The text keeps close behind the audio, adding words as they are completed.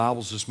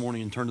Bibles this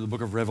morning and turn to the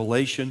book of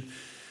Revelation,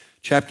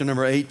 chapter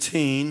number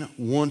 18,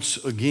 once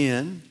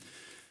again.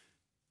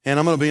 And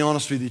I'm going to be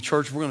honest with you,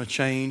 church, we're going to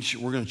change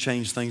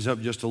things up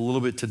just a little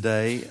bit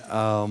today.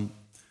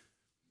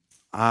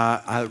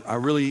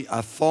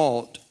 I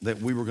thought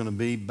that we were going to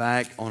be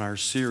back on our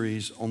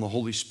series on the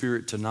Holy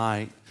Spirit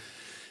tonight.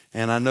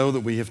 And I know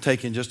that we have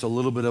taken just a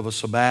little bit of a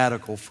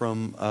sabbatical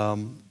from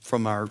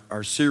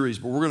our series,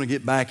 but we're going to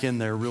get back in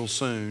there real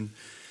soon.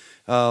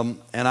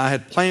 And I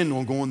had planned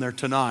on going there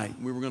tonight.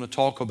 We were going to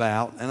talk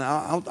about, and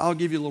I'll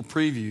give you a little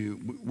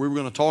preview. We were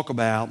going to talk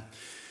about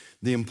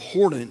the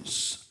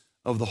importance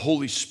of the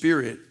Holy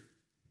Spirit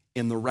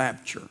in the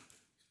rapture.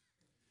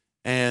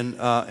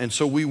 And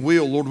so we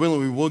will, Lord willing,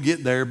 we will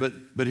get there. But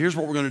here's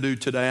what we're going to do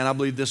today, and I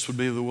believe this would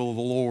be the will of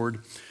the Lord.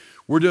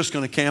 We're just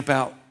going to camp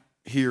out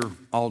here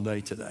all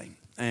day today.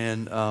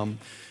 And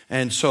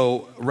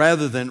so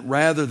rather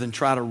than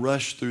try to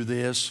rush through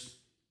this,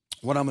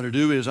 what I'm going to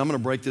do is I'm going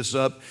to break this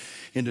up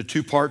into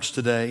two parts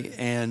today,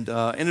 and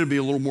it'll be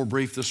a little more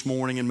brief this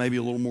morning and maybe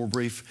a little more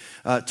brief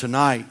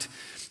tonight.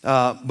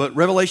 But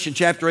Revelation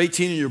chapter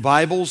 18 in your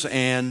Bibles,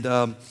 and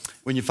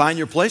when you find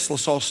your place,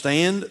 let's all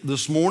stand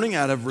this morning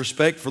out of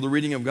respect for the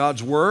reading of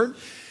God's Word.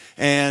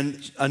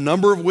 And a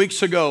number of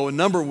weeks ago,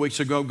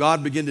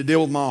 God began to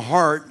deal with my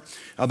heart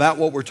about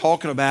what we're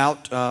talking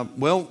about,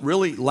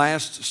 really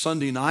last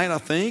Sunday night, I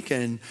think,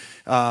 and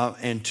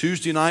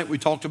Tuesday night we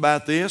talked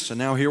about this, and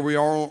now here we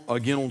are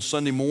again on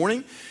Sunday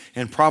morning,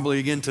 and probably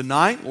again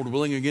tonight, Lord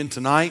willing, again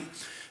tonight.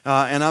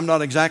 And I'm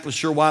not exactly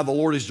sure why the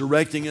Lord is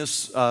directing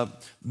us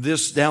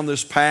down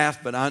this path,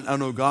 but I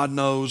know God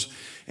knows,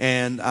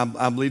 and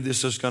I believe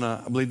this is going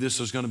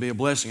to be a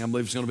blessing. I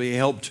believe it's going to be a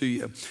help to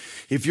you.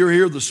 If you're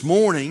here this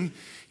morning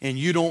and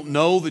you don't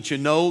know that you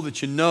know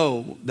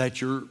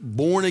that you're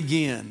born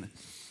again,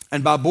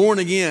 and by born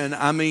again,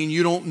 I mean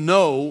you don't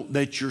know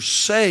that you're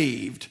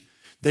saved,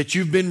 that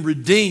you've been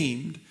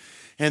redeemed,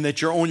 and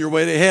that you're on your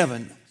way to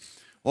heaven.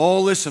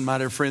 Oh, listen, my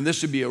dear friend,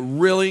 this would be a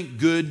really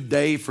good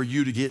day for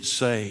you to get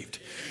saved.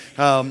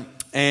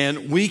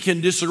 And we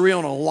can disagree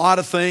on a lot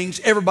of things.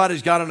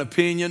 Everybody's got an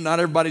opinion. Not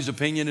everybody's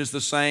opinion is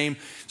the same.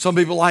 Some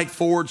people like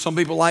Ford. Some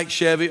people like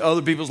Chevy.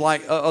 Other people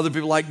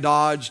like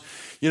Dodge.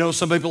 You know,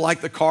 some people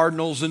like the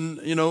Cardinals, and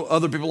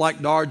other people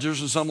like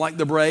Dodgers, and some like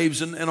the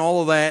Braves, and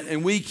all of that.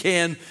 And we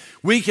can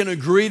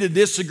agree to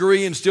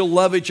disagree and still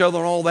love each other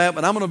and all that.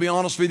 But I'm going to be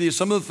honest with you.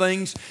 Some of the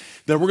things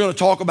that we're going to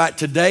talk about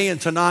today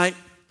and tonight,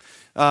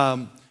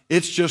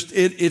 it just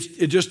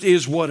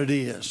is what it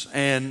is.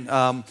 And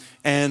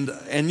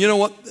you know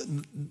what?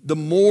 The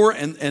more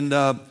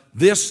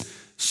this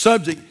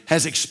subject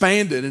has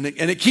expanded, and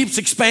it keeps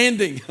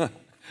expanding,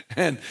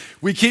 and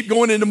we keep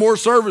going into more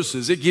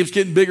services. It keeps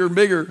getting bigger and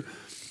bigger.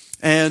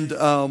 And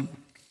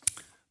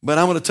but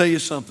I'm going to tell you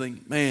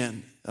something,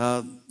 man.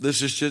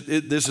 This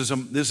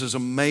is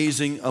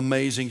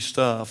amazing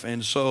stuff.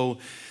 And so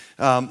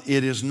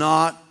it is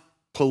not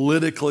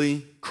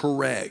politically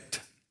correct.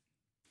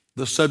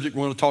 The subject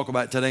we're going to talk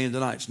about today and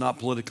tonight is not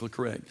politically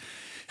correct.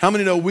 How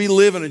many know we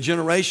live in a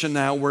generation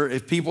now where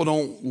if people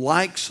don't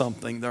like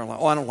something, they're like,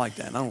 oh, I don't like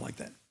that, and I don't like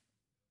that.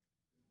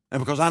 And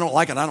because I don't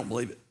like it, I don't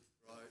believe it.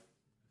 Right.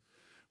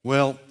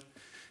 Well,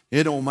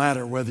 it don't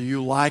matter whether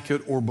you like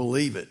it or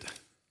believe it.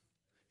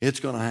 It's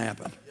going to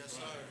happen. Yes,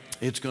 sir.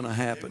 It's going to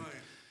happen.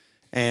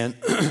 Amen.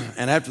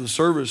 And after the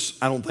service,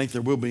 I don't think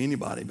there will be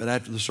anybody, but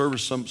after the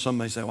service, some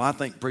may say, well,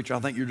 preacher, I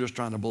think you're just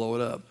trying to blow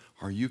it up.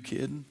 Are you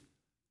kidding?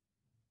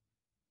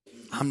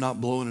 I'm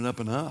not blowing it up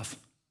enough.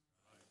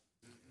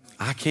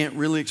 I can't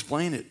really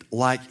explain it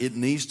like it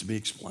needs to be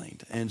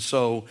explained. And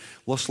so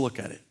let's look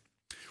at it.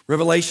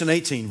 Revelation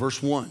 18,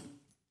 verse 1.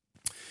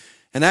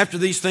 And after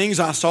these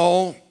things I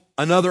saw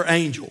another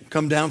angel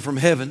come down from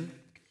heaven,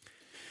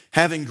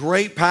 having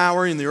great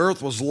power, and the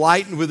earth was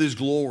lightened with his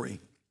glory.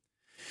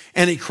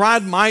 And he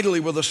cried mightily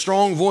with a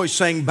strong voice,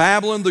 saying,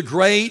 Babylon the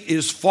great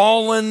is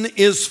fallen,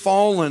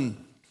 and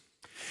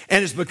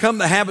has become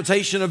the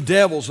habitation of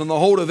devils, and the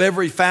hold of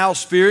every foul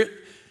spirit,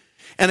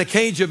 and a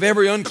cage of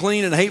every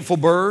unclean and hateful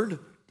bird.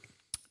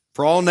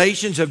 For all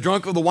nations have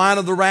drunk of the wine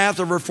of the wrath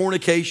of her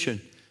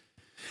fornication.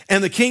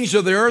 And the kings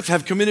of the earth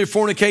have committed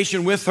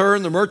fornication with her,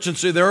 and the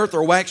merchants of the earth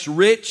are waxed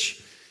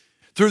rich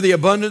through the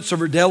abundance of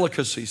her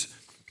delicacies.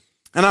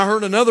 And I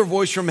heard another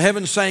voice from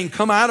heaven saying,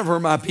 Come out of her,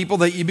 my people,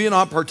 that ye be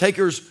not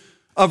partakers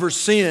of her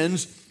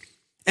sins,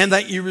 and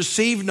that ye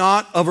receive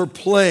not of her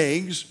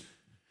plagues.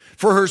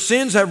 For her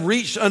sins have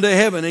reached unto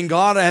heaven, and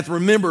God hath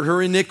remembered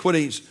her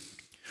iniquities.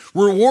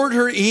 Reward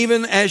her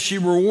even as she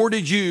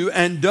rewarded you,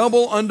 and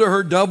double unto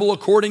her double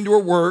according to her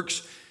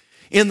works.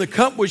 In the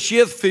cup which she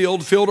hath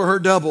filled, fill to her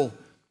double.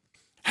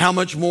 How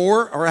much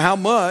more, or how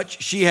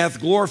much she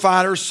hath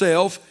glorified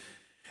herself,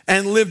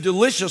 and lived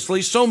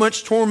deliciously, so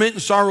much torment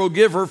and sorrow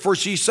give her. For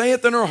she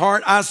saith in her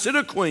heart, I sit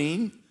a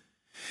queen,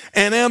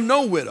 and am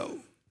no widow,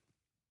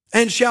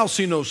 and shall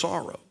see no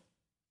sorrow.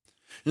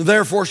 And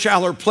therefore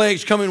shall her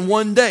plagues come in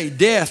one day,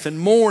 death and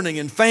mourning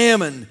and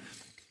famine,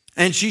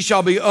 and she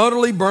shall be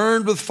utterly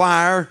burned with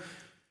fire,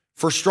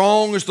 For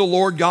strong is the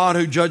Lord God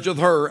who judgeth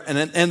her,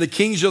 and the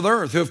kings of the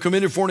earth who have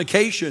committed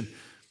fornication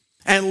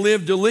and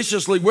lived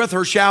deliciously with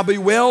her shall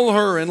bewail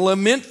her and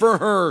lament for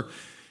her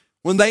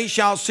when they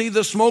shall see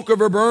the smoke of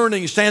her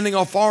burning, standing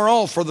afar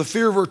off for the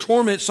fear of her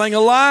torment, saying,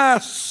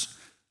 Alas,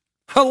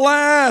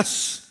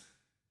 alas,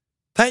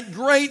 that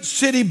great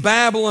city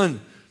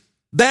Babylon,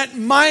 that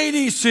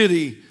mighty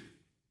city,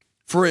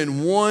 for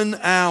in 1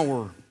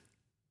 hour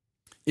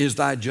is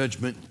thy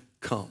judgment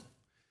come.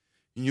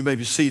 And you may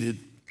be seated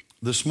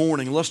this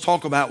morning. Let's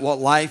talk about what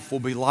life will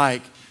be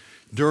like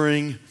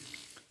during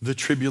the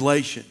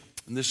tribulation.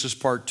 And this is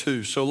part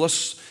 2. So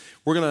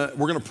we're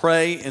gonna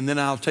pray, and then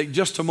I'll take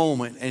just a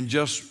moment and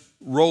just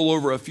roll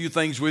over a few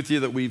things with you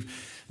that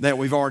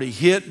we've already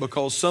hit,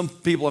 because some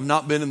people have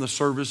not been in the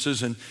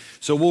services, and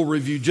so we'll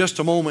review just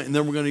a moment, and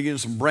then we're going to get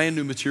into some brand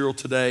new material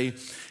today.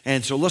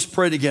 And so let's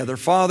pray together.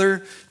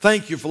 Father,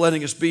 thank you for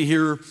letting us be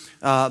here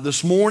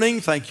this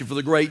morning. Thank you for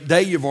the great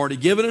day you've already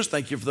given us.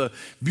 Thank you for the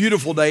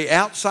beautiful day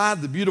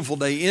outside, the beautiful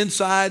day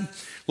inside.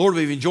 Lord,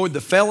 we've enjoyed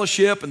the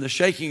fellowship and the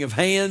shaking of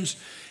hands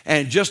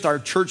and just our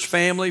church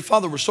family.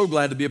 Father, we're so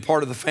glad to be a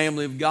part of the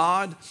family of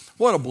God.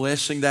 What a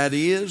blessing that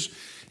is.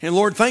 And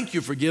Lord, thank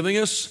you for giving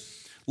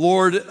us.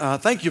 Lord,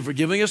 thank you for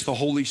giving us the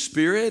Holy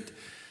Spirit.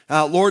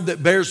 Lord,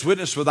 that bears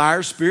witness with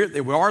our spirit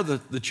that we are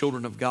the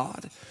children of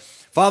God.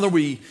 Father,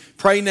 we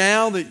pray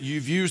now that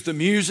you've used the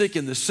music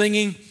and the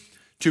singing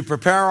to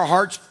prepare our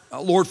hearts,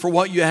 Lord, for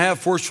what you have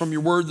for us from your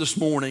word this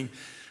morning.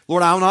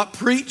 Lord, I'll not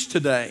preach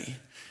today.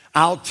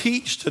 I'll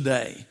teach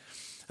today.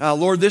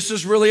 Lord, this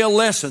is really a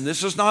lesson.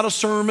 This is not a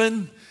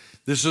sermon.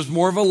 This is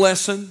more of a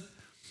lesson.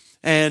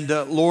 And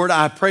Lord,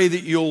 I pray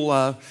that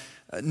you'll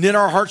knit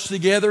our hearts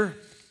together.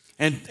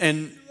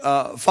 And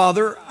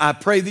Father, I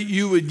pray that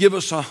you would give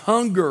us a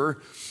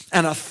hunger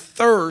and a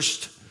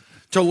thirst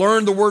to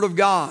learn the Word of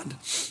God.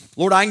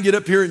 Lord, I can get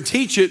up here and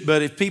teach it,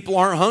 but if people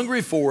aren't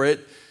hungry for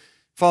it,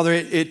 Father,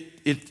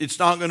 it's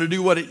not going to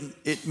do what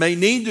it may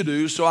need to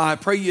do. So I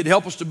pray you'd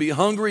help us to be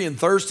hungry and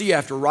thirsty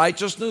after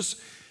righteousness.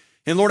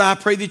 And Lord, I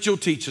pray that you'll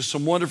teach us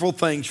some wonderful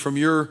things from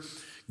your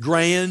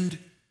grand,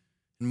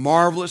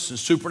 marvelous, and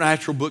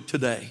supernatural book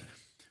today.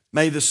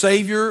 May the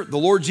Savior, the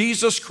Lord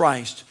Jesus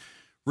Christ,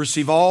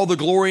 receive all the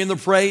glory and the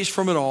praise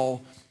from it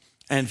all.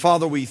 And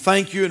Father, we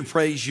thank you and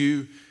praise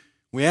you.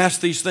 We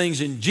ask these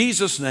things in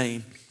Jesus'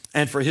 name,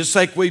 and for his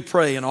sake we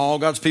pray. And all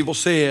God's people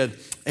said,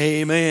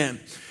 amen.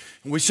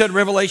 We said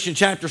Revelation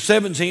chapter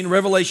 17,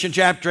 Revelation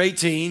chapter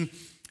 18,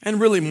 and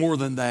really more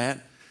than that.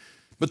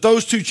 But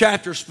those two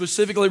chapters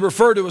specifically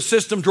refer to a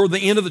system toward the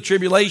end of the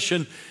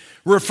tribulation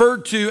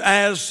referred to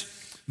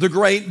as the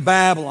Great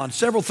Babylon.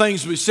 Several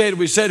things we said.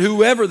 We said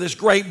whoever this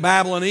Great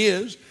Babylon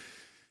is.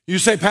 You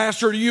say,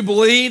 Pastor, do you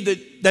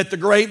believe that the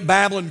Great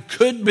Babylon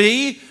could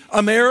be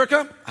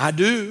America? I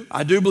do.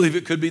 I do believe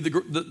it could be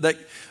that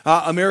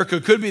America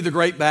could be the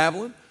Great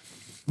Babylon.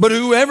 But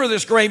whoever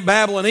this Great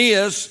Babylon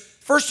is,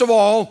 first of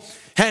all,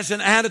 has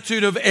an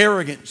attitude of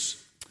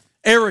arrogance.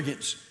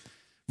 Arrogance.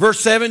 Verse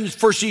 7,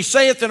 for she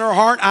saith in her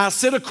heart, I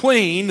sit a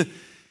queen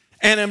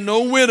and am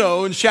no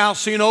widow and shall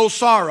see no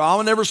sorrow. I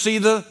will never see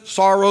the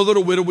sorrow that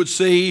a widow would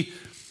see.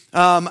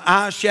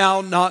 I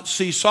shall not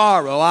see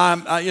sorrow.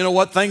 You know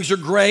what? Things are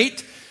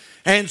great.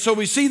 And so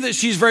we see that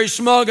she's very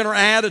smug in her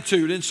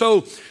attitude. And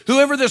so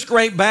whoever this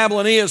Great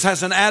Babylon is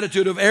has an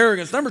attitude of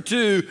arrogance. Number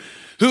 2,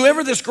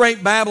 whoever this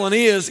Great Babylon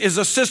is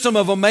a system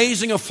of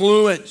amazing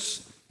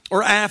affluence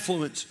or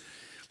affluence.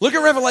 Look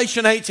at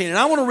Revelation 18. And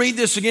I want to read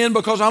this again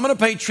because I'm going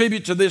to pay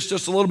tribute to this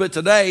just a little bit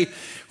today.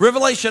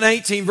 Revelation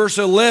 18, verse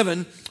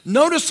 11.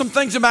 Notice some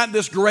things about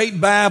this Great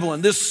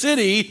Babylon, this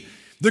city,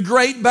 the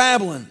Great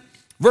Babylon.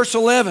 Verse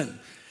 11,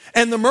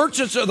 and the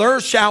merchants of the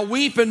earth shall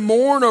weep and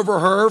mourn over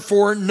her,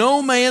 for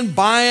no man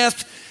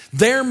buyeth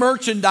their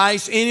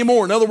merchandise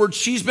anymore. In other words,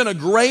 she's been a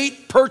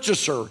great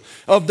purchaser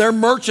of their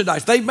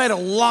merchandise. They've made a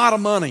lot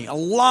of money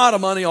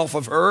off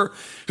of her,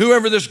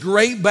 whoever this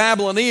Great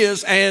Babylon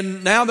is,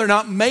 and now they're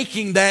not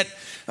making that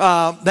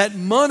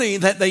money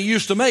that they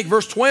used to make.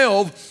 Verse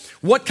 12,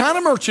 what kind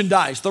of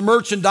merchandise? The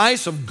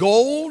merchandise of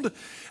gold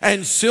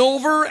and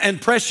silver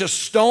and precious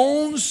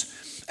stones,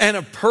 and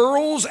of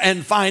pearls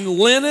and fine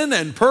linen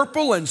and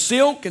purple and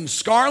silk and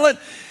scarlet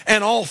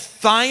and all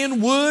fine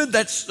wood.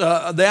 That's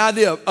the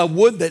idea of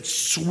wood that's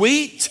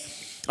sweet,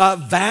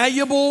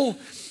 valuable,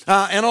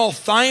 and all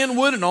fine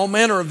wood and all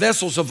manner of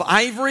vessels of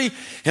ivory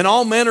and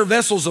all manner of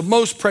vessels of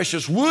most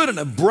precious wood and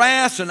of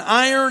brass and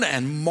iron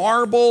and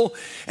marble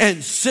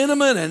and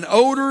cinnamon and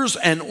odors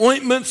and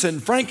ointments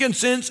and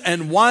frankincense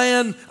and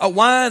wine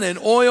and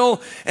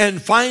oil and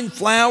fine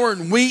flour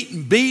and wheat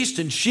and beast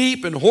and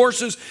sheep and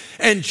horses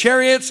and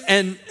chariots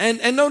and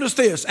notice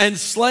this, and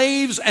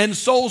slaves and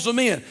souls of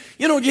men.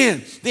 You know,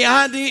 again, the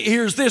idea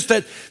here is this,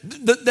 that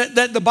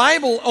the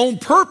Bible on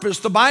purpose,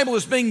 the Bible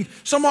is being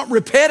somewhat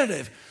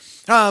repetitive.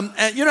 And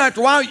after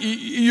a while,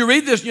 you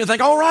read this and you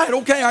think, all right,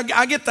 okay,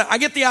 I get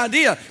the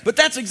idea. But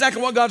that's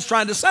exactly what God's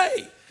trying to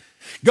say.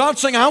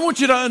 God's saying, I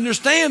want you to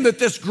understand that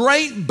this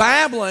Great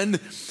Babylon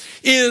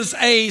is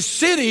a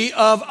city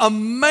of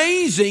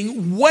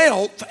amazing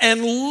wealth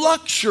and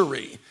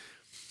luxury.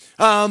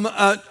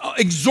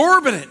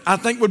 exorbitant, I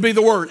think would be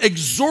the word,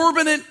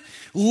 exorbitant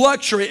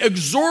luxury,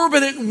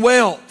 exorbitant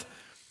wealth.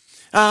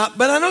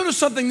 But I noticed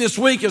something this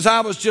week as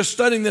I was just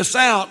studying this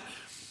out.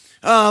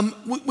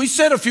 We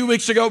said a few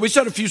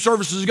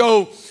services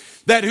ago,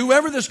 that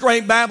whoever this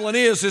great Babylon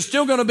is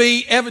still going to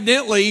be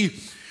evidently,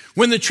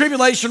 when the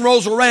tribulation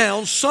rolls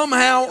around,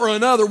 somehow or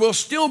another will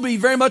still be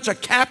very much a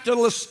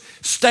capitalist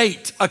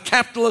state, a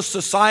capitalist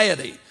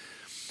society.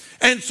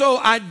 And so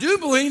I do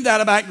believe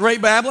that about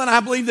Great Babylon. I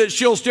believe that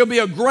she'll still be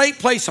a great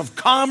place of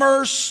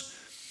commerce.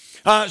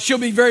 She'll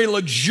be very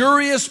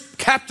luxurious,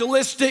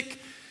 capitalistic.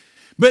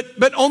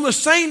 But on the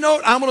same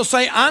note, I'm going to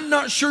say I'm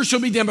not sure she'll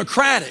be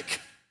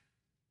democratic.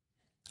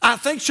 I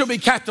think she'll be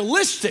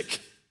capitalistic,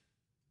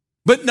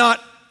 but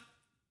not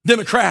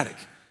democratic.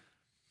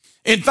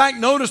 In fact,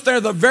 notice there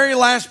the very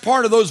last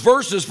part of those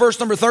verses, verse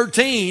number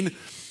 13,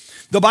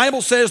 the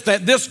Bible says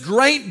that this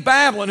great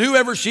Babylon,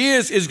 whoever she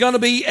is going to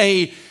be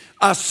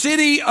a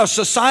city, a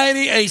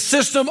society, a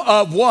system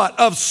of what?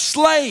 Of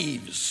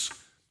slaves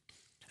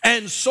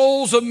and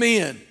souls of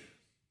men.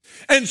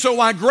 And so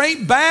while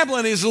Great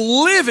Babylon is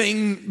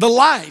living the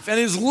life and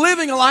is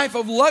living a life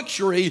of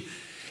luxury,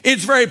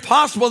 it's very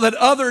possible that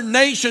other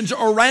nations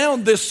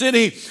around this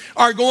city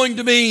are going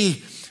to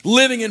be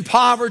living in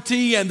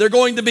poverty, and they're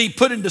going to be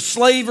put into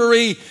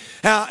slavery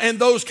and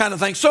those kind of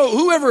things. So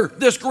whoever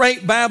this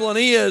great Babylon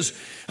is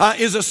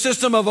a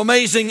system of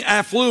amazing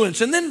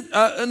affluence. And then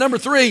number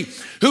 3,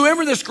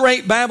 whoever this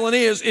great Babylon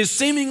is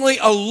seemingly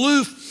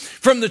aloof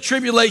from the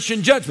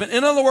tribulation judgment.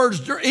 In other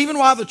words, even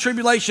while the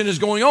tribulation is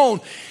going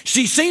on,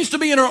 she seems to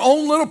be in her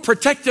own little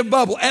protective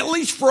bubble, at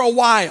least for a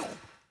while.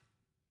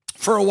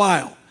 For a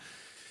while.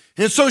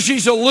 And so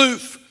she's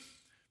aloof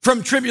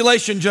from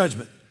tribulation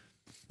judgment.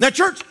 Now,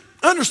 church,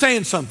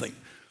 understand something.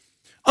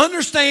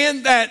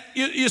 Understand that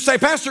you say,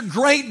 Pastor,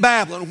 Great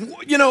Babylon.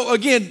 You know,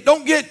 again,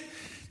 don't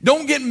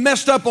get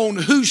messed up on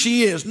who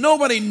she is.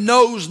 Nobody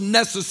knows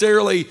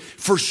necessarily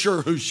for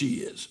sure who she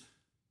is.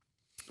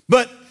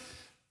 But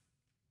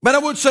I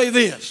would say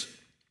this.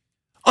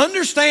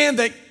 Understand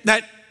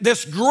that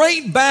this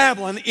great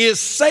Babylon is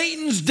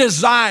Satan's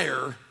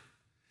desire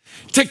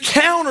to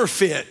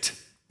counterfeit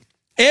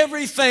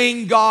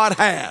everything God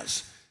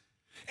has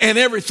and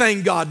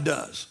everything God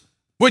does.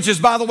 Which is,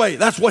 by the way,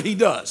 that's what he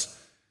does.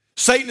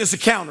 Satan is a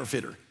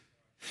counterfeiter.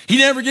 He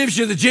never gives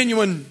you the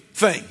genuine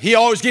thing. He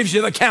always gives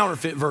you the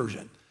counterfeit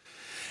version.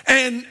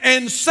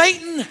 And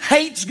Satan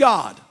hates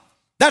God.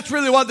 That's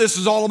really what this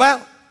is all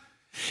about.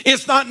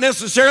 It's not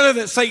necessarily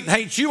that Satan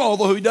hates you,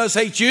 although he does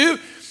hate you.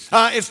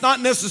 It's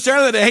not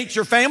necessarily that he hates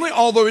your family,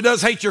 although he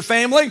does hate your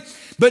family.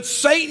 But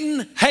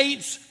Satan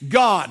hates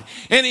God,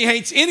 and he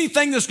hates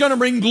anything that's going to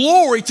bring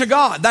glory to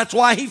God. That's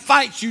why he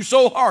fights you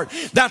so hard.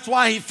 That's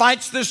why he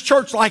fights this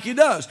church like he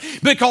does,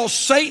 because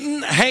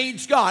Satan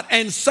hates God,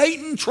 and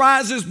Satan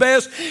tries his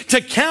best to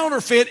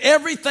counterfeit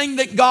everything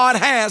that God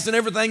has and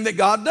everything that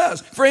God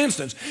does. For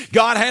instance,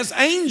 God has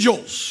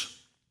angels.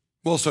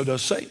 Well, so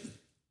does Satan.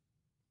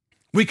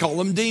 We call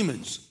them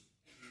demons.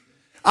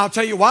 I'll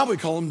tell you why we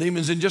call them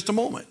demons in just a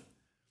moment.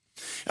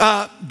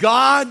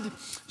 God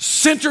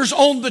centers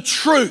on the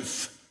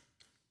truth.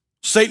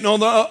 Satan, on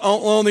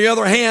the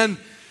other hand,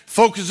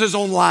 focuses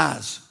on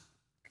lies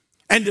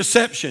and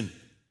deception.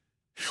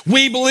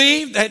 We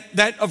believe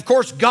that of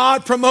course,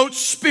 God promotes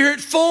spirit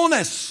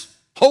fullness,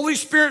 Holy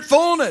Spirit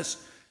fullness.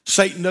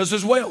 Satan does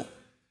as well.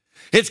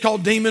 It's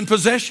called demon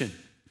possession.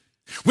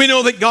 We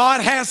know that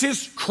God has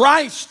his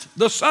Christ,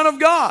 the Son of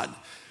God.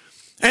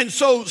 And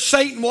so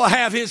Satan will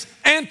have his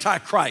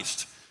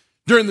Antichrist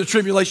during the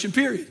tribulation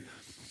period.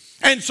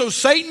 And so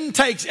Satan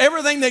takes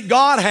everything that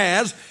God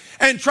has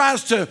and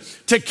tries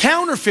to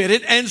counterfeit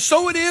it. And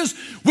so it is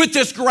with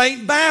this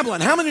great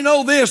Babylon. How many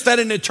know this, that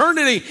in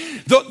eternity,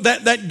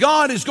 that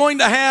God is going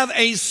to have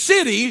a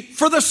city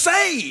for the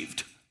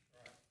saved?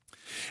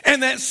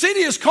 And that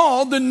city is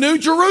called the New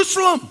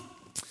Jerusalem.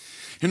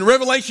 In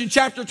Revelation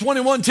chapter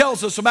 21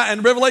 tells us about,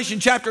 and Revelation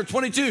chapter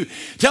 22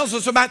 tells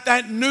us about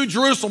that New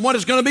Jerusalem, what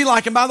it's going to be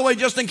like. And by the way,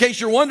 just in case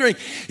you're wondering,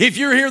 if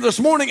you're here this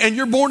morning and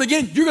you're born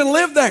again, you're going to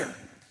live there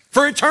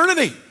for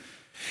eternity.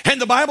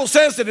 And the Bible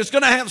says that it's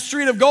going to have a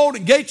street of gold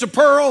and gates of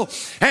pearl.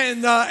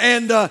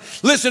 And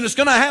listen, it's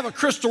going to have a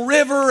crystal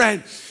river.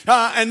 And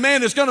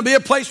man, it's going to be a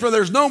place where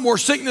there's no more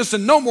sickness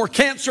and no more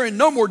cancer and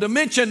no more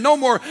dementia, no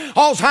more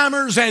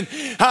Alzheimer's.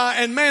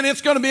 And man,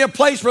 it's going to be a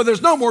place where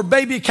there's no more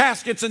baby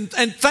caskets. And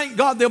thank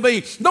God there'll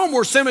be no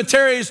more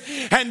cemeteries.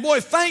 And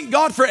boy, thank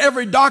God for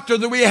every doctor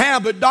that we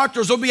have. But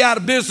doctors will be out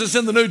of business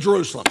in the New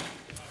Jerusalem.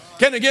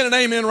 Can I get an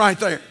amen right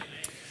there?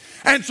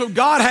 And so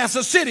God has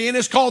a city, and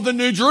it's called the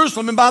New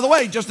Jerusalem. And by the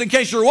way, just in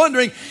case you're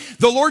wondering,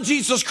 the Lord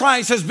Jesus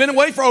Christ has been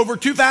away for over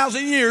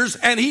 2,000 years,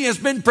 and he has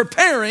been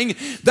preparing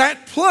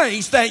that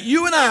place that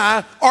you and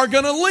I are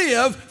going to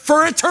live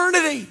for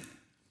eternity.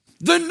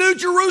 The New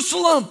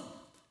Jerusalem.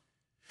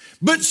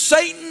 But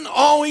Satan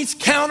always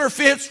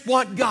counterfeits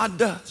what God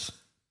does.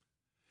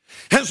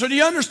 And so do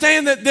you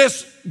understand that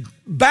this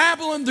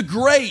Babylon the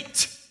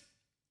Great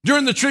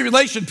during the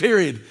tribulation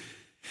period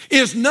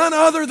is none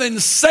other than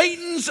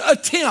Satan's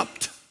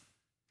attempt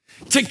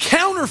to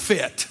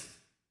counterfeit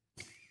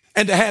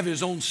and to have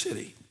his own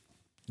city,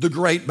 the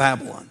great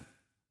Babylon.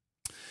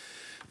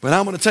 But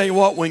I'm going to tell you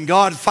what, when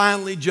God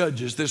finally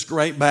judges this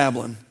great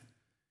Babylon,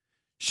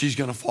 she's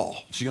going to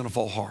fall. She's going to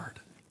fall hard.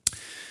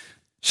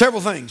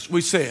 Several things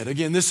we said.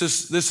 Again, this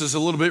is a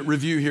little bit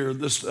review here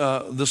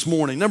this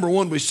morning. Number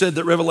one, we said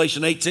that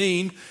Revelation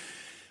 18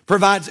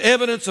 provides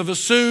evidence of a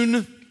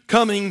soon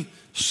coming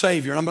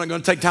Savior. And I'm not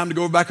going to take time to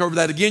go back over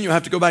that again. You'll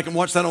have to go back and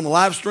watch that on the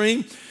live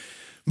stream.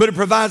 But it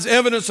provides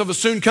evidence of a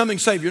soon coming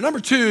Savior. Number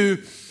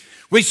two,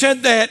 we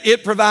said that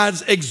it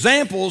provides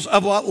examples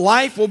of what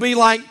life will be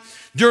like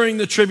during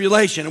the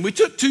tribulation. And we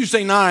took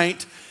Tuesday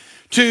night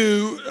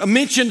to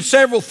mention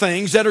several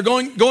things that are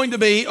going to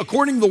be,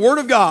 according to the Word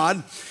of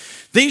God,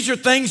 these are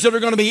things that are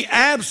going to be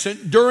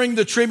absent during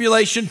the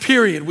tribulation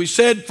period. We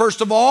said,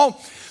 first of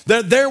all,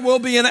 that there will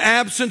be an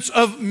absence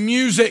of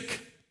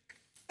music.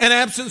 An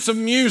absence of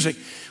music.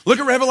 Look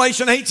at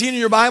Revelation 18 in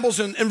your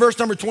Bibles in verse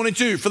number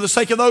 22. For the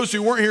sake of those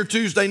who weren't here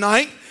Tuesday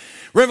night,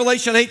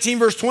 Revelation 18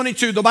 verse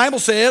 22, the Bible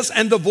says,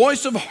 and the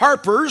voice of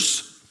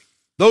harpers,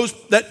 those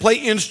that play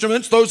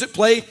instruments, those that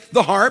play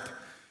the harp.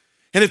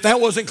 And if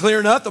that wasn't clear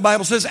enough, the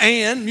Bible says,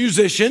 and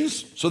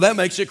musicians, so that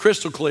makes it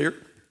crystal clear.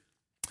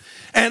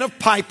 And of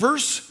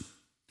pipers,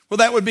 well,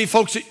 that would be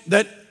folks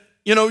that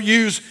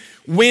use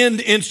wind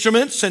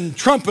instruments, and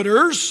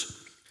trumpeters.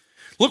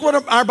 Look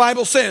what our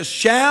Bible says,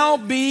 shall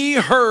be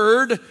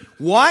heard,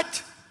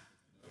 what?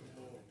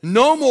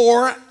 No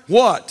more,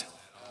 what?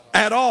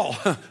 At all.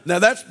 Now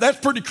that's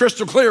pretty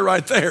crystal clear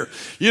right there.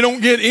 You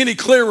don't get any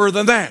clearer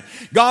than that.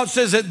 God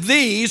says that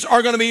these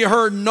are going to be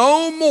heard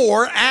no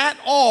more at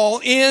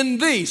all in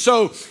thee.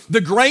 So the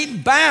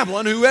great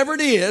Babylon, whoever it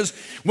is,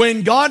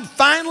 when God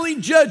finally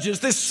judges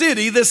this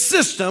city, this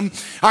system,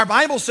 our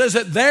Bible says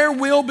that there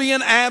will be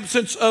an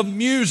absence of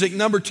music.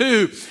 Number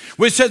two,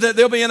 we said that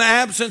there'll be an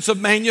absence of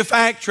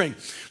manufacturing.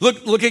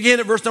 Look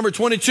again at verse number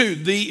 22,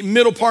 the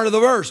middle part of the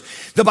verse.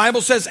 The Bible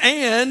says,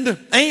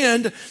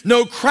 and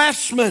no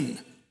craftsman.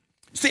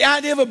 It's the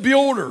idea of a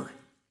builder.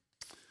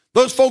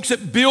 Those folks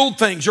that build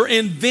things or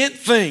invent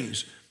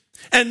things.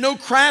 And no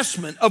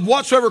craftsman of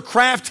whatsoever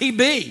craft he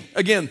be.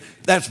 Again,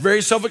 that's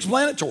very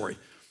self-explanatory.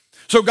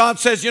 So God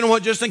says, you know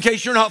what, just in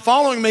case you're not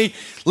following me,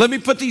 let me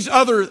put these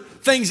other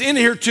things in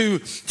here to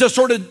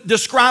sort of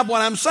describe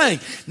what I'm saying.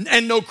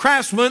 And no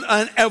craftsman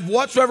of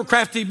whatsoever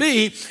craft he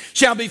be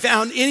shall be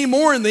found any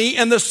more in thee,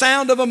 and the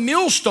sound of a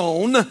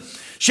millstone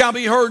shall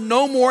be heard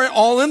no more at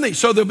all in thee.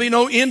 So there'll be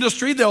no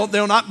industry, there'll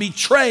not be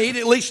trade,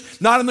 at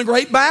least not in the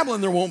great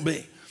Babylon there won't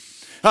be.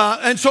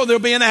 And so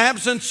there'll be an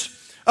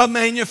absence of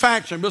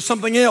manufacturing. But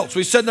something else,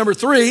 we said number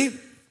three,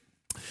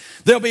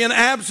 there'll be an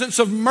absence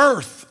of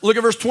mirth. Look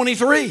at verse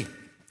 23.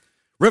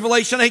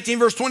 Revelation 18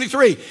 verse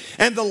 23,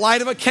 and the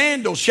light of a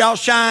candle shall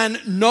shine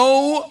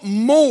no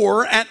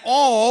more at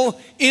all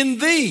in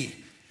thee.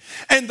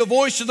 And the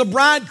voice of the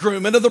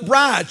bridegroom and of the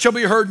bride shall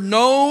be heard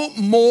no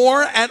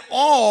more at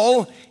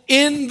all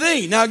in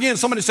thee. Now again,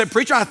 somebody said,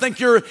 preacher, I think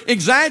you're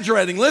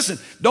exaggerating. Listen,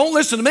 don't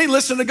listen to me,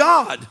 listen to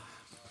God.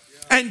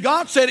 And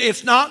God said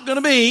it's not going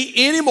to be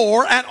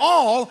anymore at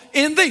all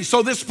in thee.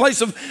 So this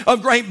place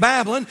of great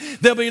Babylon,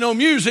 there'll be no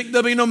music,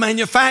 there'll be no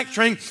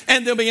manufacturing,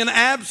 and there'll be an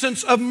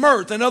absence of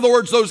mirth. In other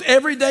words, those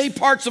everyday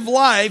parts of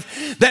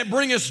life that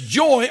bring us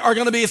joy are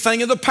going to be a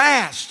thing of the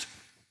past.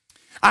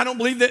 I don't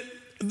believe that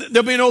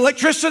there'll be no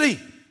electricity.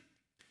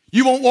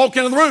 You won't walk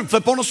into the room,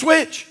 flip on a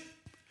switch.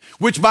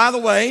 Which, by the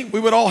way, we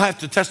would all have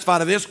to testify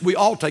to this. We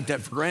all take that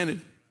for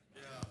granted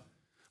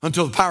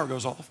until the power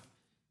goes off.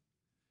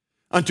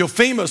 Until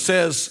FEMA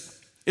says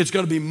it's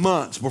going to be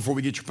months before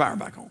we get your power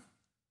back on.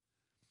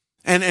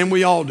 And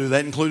we all do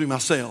that, including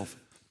myself.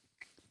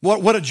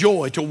 What a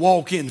joy to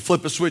walk in,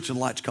 flip a switch, and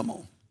the lights come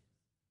on.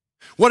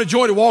 What a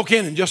joy to walk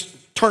in and just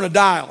turn a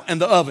dial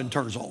and the oven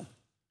turns on.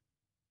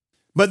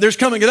 But there's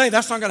coming a day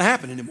that's not going to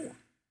happen anymore.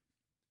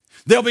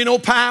 There'll be no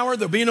power,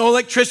 there'll be no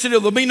electricity,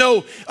 there'll be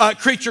no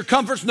creature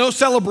comforts, no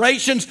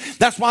celebrations.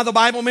 That's why the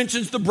Bible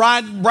mentions the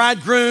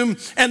bridegroom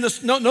and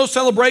no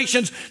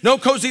celebrations, no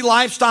cozy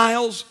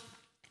lifestyles.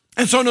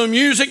 And so no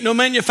music, no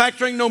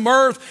manufacturing, no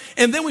mirth.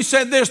 And then we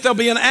said this, there'll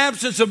be an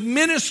absence of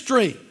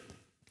ministry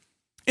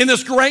in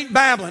this great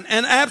Babylon,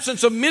 an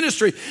absence of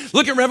ministry.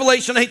 Look at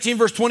Revelation 18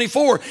 verse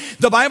 24.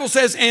 The Bible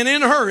says, and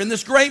in her, in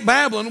this great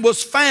Babylon,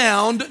 was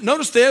found,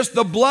 notice this,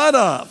 the blood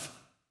of.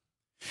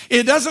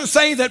 It doesn't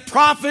say that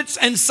prophets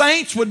and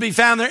saints would be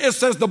found there. It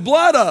says the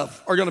blood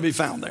of are going to be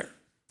found there.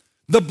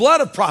 The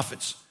blood of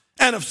prophets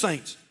and of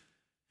saints.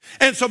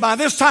 And so by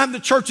this time the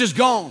church is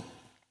gone.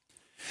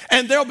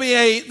 And there'll be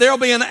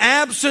an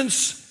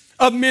absence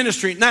of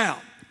ministry. Now,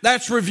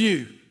 that's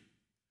review.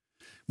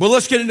 Well,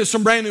 let's get into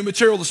some brand new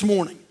material this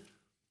morning.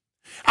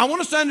 I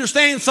want us to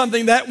understand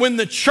something, that when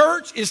the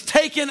church is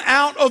taken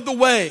out of the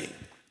way,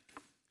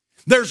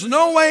 there's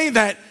no way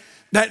that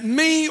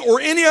me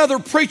or any other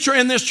preacher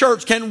in this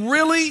church can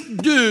really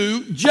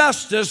do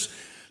justice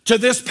to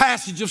this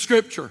passage of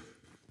Scripture.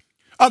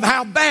 of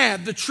how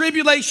bad the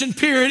tribulation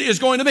period is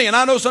going to be. And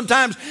I know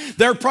sometimes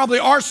there probably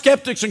are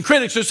skeptics and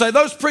critics who say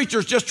those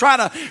preachers just try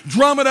to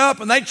drum it up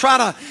and they try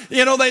to,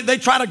 they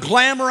try to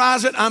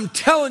glamorize it. I'm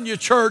telling you,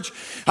 church.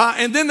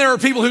 And then there are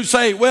people who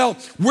say, well,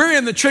 we're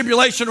in the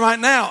tribulation right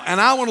now. And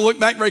I want to look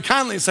back very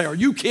kindly and say, are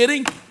you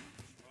kidding?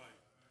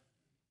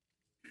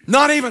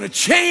 Not even a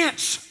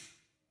chance.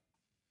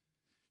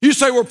 You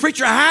say, well,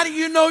 preacher, how do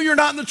you know you're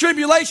not in the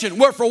tribulation?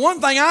 Well, for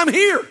one thing, I'm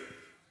here.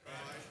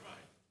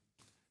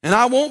 And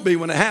I won't be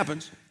when it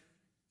happens.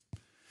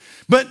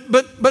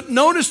 But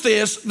notice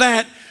this,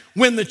 that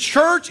when the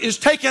church is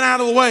taken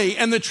out of the way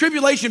and the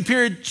tribulation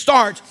period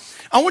starts,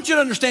 I want you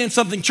to understand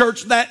something,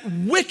 church, that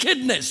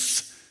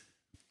wickedness,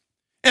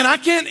 and I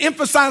can't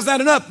emphasize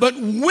that enough, but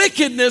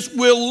wickedness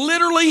will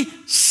literally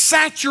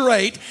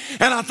saturate,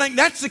 and I think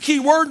that's the key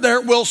word there,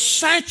 will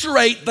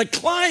saturate the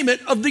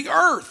climate of the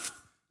earth.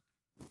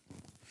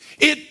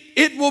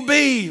 It will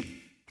be,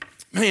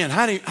 man,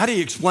 how do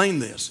you explain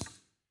this?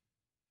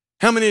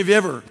 How many of you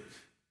ever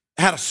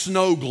had a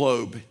snow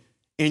globe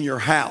in your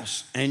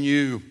house and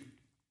you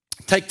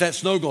take that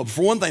snow globe?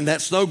 For one thing,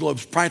 that snow globe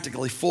is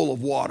practically full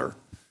of water.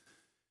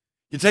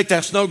 You take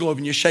that snow globe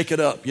and you shake it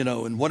up,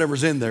 and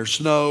whatever's in there,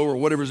 snow or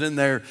whatever's in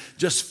there,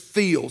 just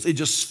feels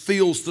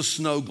the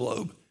snow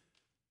globe.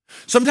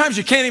 Sometimes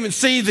you can't even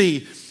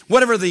see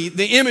whatever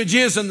the image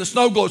is in the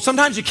snow globe.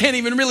 Sometimes you can't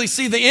even really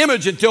see the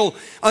image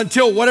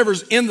until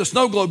whatever's in the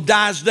snow globe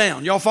dies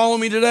down. Y'all follow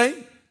me today?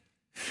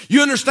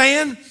 You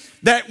understand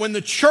that when the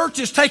church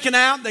is taken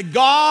out, that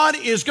God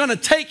is going to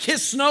take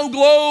his snow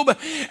globe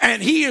and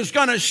he is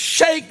going to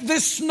shake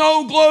this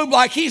snow globe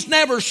like he's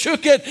never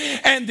shook it,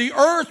 and the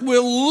earth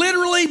will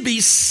literally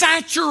be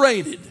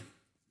saturated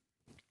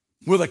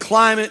with a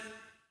climate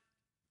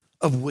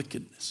of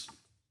wickedness.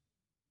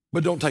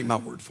 But don't take my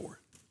word for it.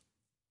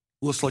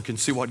 Let's look and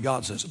see what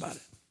God says about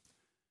it.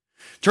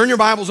 Turn your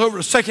Bibles over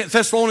to 2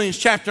 Thessalonians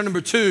chapter number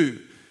 2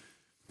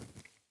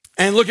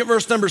 and look at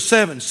verse number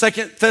 7. 2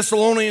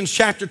 Thessalonians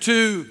chapter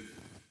 2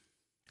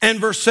 and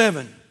verse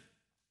 7.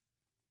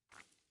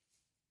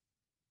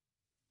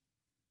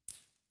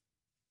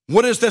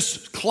 What is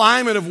this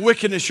climate of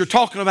wickedness you're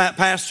talking about,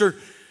 Pastor?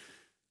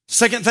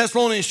 2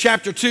 Thessalonians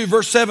chapter 2,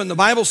 verse 7, the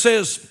Bible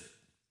says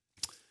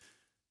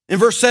in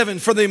verse 7,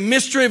 for the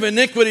mystery of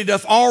iniquity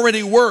doth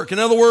already work. In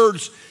other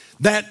words,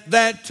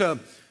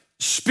 that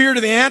spirit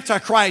of the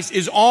Antichrist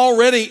is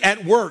already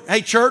at work.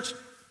 Hey, church,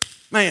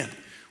 man,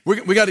 we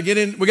got to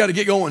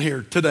get going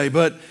here today,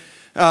 but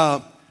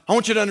I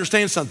want you to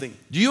understand something.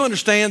 Do you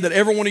understand that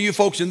every one of you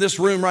folks in this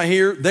room right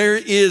here, there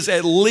is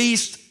at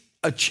least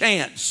a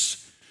chance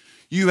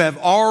you have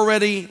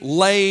already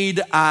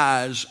laid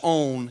eyes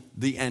on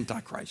the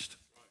Antichrist?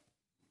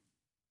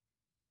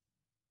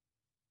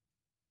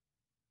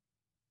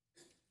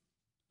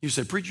 You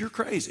say, preacher, you're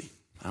crazy.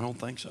 I don't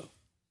think so.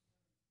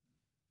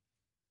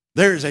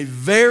 There is a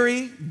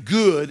very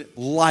good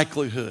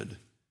likelihood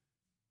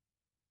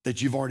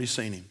that you've already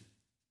seen him.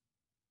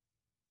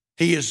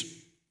 He is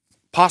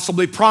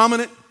possibly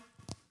prominent,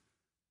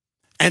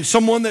 and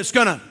someone that's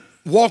going to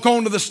walk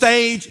onto the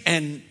stage,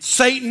 and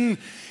Satan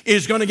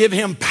is going to give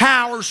him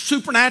power,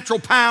 supernatural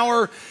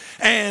power,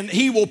 and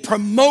he will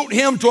promote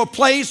him to a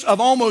place of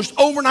almost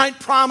overnight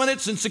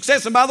prominence and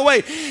success. And by the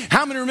way,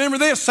 how many remember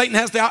this? Satan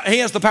has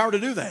the power to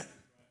do that.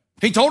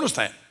 He told us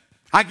that.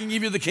 I can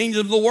give you the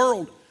kingdom of the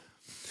world.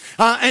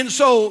 And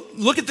so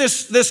look at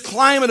this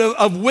climate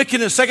of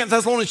wickedness. 2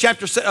 Thessalonians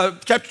chapter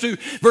 2,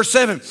 verse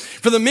 7.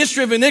 For the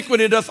mystery of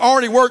iniquity doth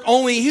already work.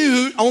 Only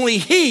he,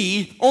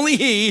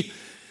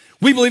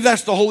 we believe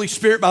that's the Holy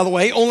Spirit, by the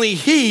way. Only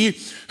he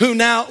who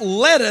now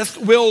letteth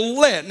will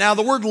let. Now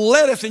the word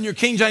letteth in your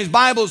King James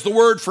Bible is the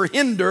word for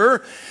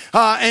hinder.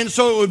 And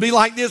so it would be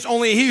like this.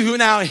 Only he who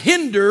now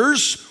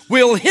hinders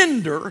will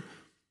hinder.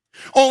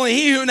 Only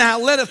he who now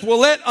letteth will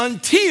let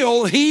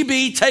until he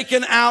be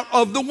taken out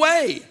of the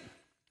way.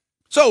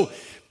 So,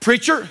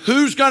 preacher,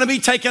 who's going to be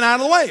taken out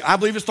of the way? I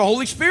believe it's the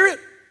Holy Spirit.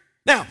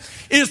 Now,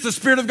 is the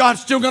Spirit of God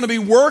still going to be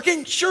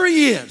working? Sure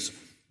he is.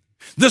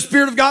 The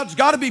Spirit of God's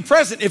got to be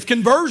present. If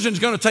conversion's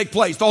going to take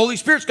place, the Holy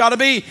Spirit's got to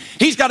be,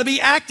 he's got to be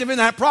active in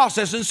that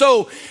process. And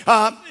so,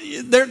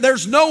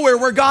 there's nowhere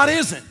where God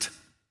isn't.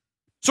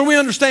 So we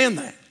understand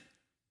that.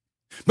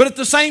 But at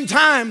the same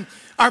time,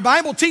 our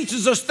Bible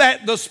teaches us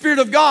that the Spirit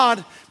of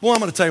God, well, I'm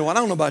going to tell you what, I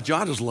don't know about you,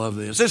 I just love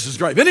this. This is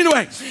great. But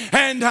anyway,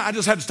 and I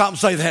just had to stop and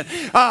say that.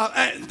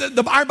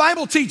 Our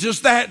Bible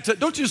teaches that,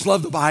 don't you just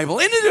love the Bible?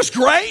 Isn't it just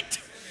great?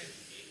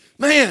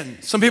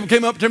 Man, some people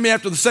came up to me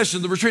after the session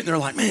of the retreat and they're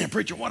like, man,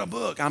 preacher, what a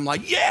book. I'm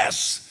like,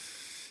 yes,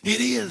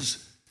 it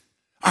is.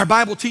 Our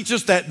Bible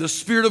teaches that the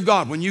Spirit of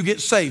God, when you get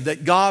saved,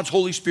 that God's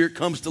Holy Spirit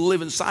comes to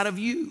live inside of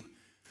you.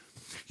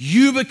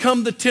 You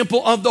become the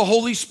temple of the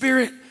Holy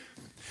Spirit.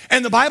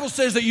 And the Bible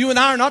says that you and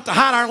I are not to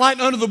hide our light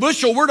under the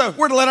bushel. We're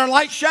to let our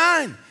light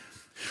shine.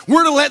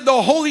 We're to let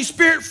the Holy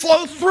Spirit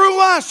flow through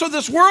us so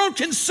this world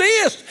can see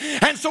us.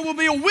 And so we'll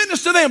be a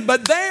witness to them.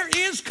 But there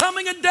is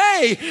coming a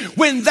day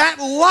when that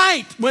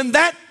light, when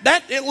that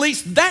at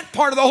least that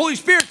part of the Holy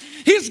Spirit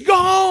is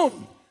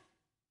gone.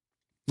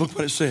 Look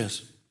what it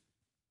says.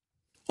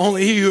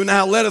 Only he who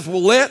now letteth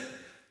will let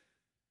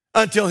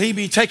until he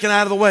be taken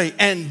out of the way.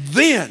 And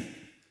then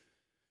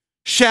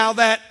shall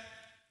that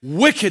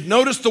wicked,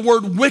 notice the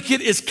word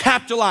wicked is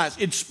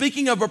capitalized. It's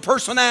speaking of a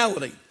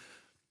personality.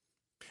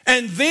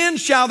 And then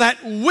shall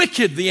that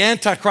wicked, the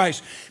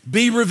Antichrist,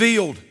 be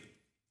revealed,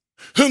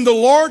 whom the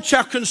Lord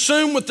shall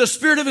consume with the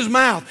spirit of his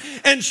mouth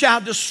and shall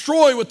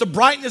destroy with the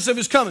brightness of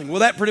his coming.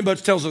 Well, that pretty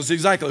much tells us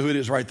exactly who it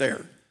is right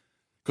there,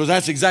 because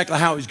that's exactly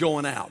how he's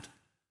going out.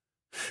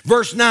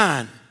 Verse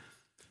 9,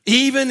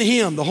 even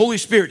him, the Holy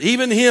Spirit,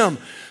 even him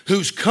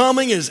whose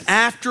coming is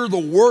after the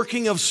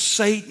working of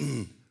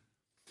Satan,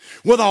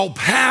 with all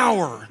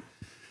power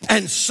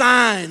and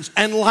signs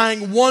and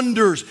lying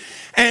wonders,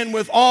 and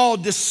with all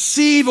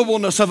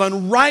deceivableness of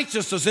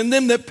unrighteousness in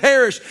them that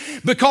perish,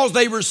 because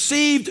they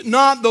received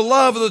not the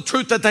love of the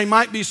truth that they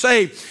might be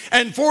saved.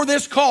 And for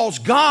this cause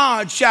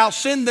God shall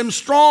send them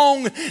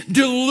strong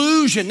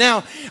delusion.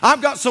 Now,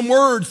 I've got some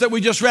words that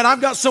we just read.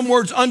 I've got some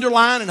words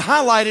underlined and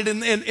highlighted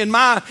in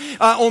my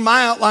on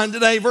my outline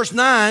today. Verse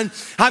 9,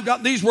 I've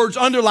got these words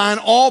underlined: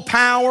 all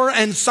power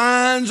and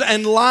signs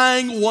and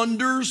lying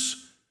wonders.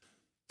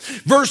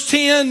 Verse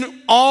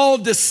 10, all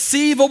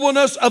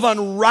deceivableness of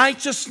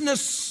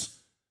unrighteousness.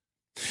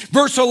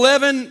 Verse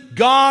 11,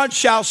 God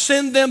shall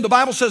send them, the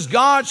Bible says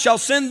God shall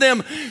send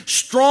them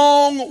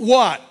strong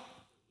what?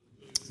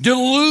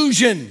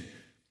 Delusion.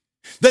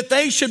 That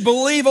they should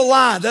believe a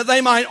lie, that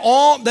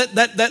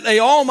they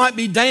all might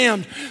be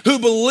damned, who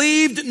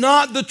believed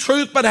not the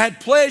truth, but had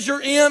pleasure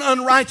in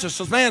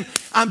unrighteousness. Man,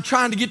 I'm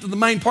trying to get to the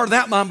main part of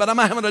that line, but I'm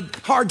having a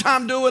hard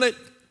time doing it.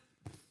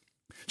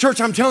 Church,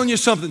 I'm telling you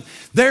something.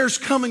 There's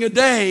coming a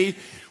day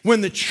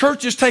when the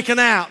church is taken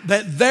out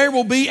that there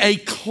will be a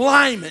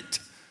climate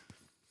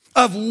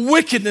of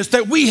wickedness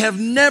that we have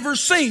never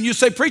seen. You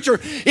say,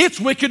 preacher, it's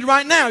wicked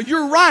right now.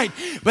 You're right.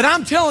 But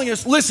I'm telling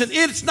us, listen,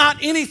 it's not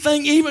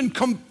anything even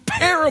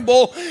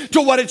comparable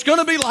to what it's going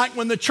to be like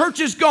when the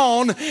church is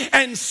gone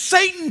and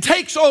Satan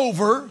takes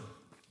over,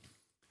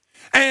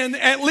 and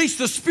at least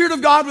the Spirit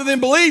of God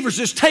within believers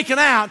is taken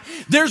out.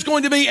 There's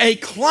going to be a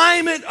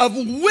climate of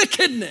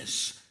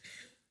wickedness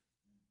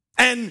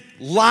and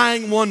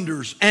lying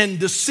wonders and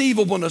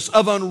deceivableness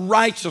of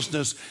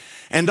unrighteousness.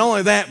 And not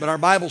only that, but our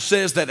Bible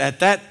says that at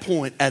that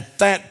point,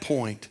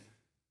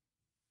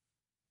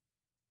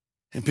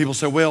 and people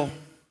say, well,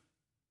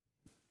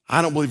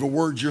 I don't believe a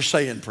word you're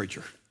saying,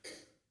 preacher.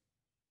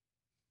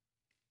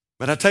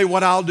 But I tell you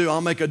what I'll do,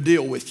 I'll make a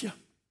deal with you.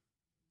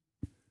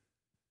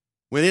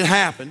 When it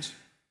happens,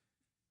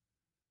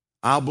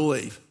 I'll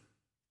believe.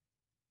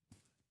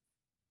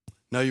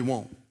 No, you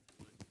won't.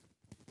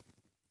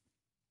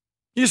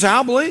 You say,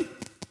 I'll believe.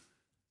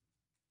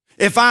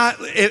 If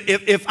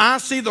I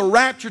see the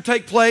rapture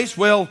take place,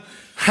 well,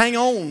 hang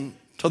on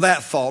to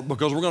that thought,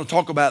 because we're going to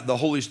talk about the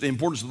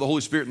importance of the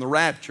Holy Spirit and the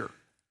rapture.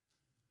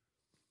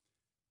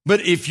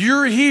 But if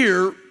you're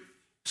here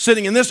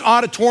sitting in this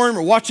auditorium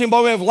or watching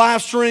by way of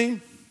live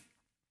stream,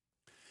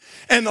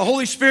 and the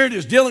Holy Spirit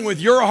is dealing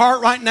with your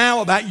heart right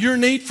now about your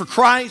need for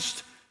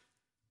Christ,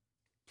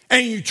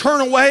 and you turn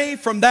away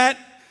from that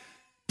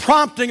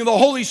prompting of the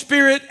Holy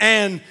Spirit,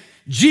 and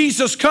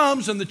Jesus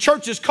comes and the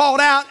church is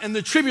called out and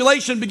the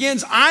tribulation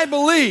begins, I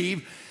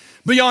believe,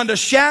 beyond a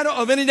shadow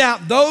of any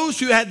doubt, those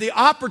who had the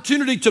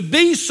opportunity to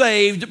be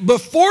saved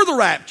before the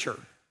rapture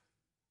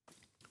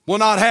will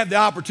not have the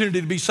opportunity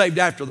to be saved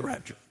after the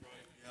rapture.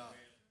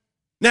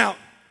 Now,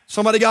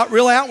 somebody got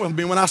real out with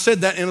me when I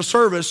said that in a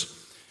service.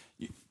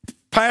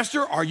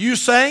 Pastor, are you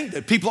saying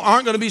that people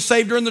aren't going to be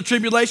saved during the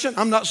tribulation?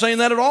 I'm not saying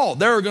that at all.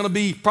 There are going to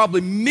be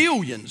probably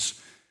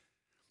millions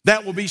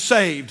that will be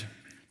saved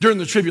during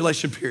the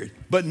tribulation period,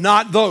 but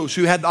not those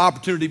who had the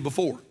opportunity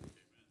before.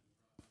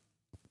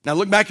 Now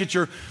look back at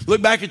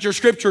your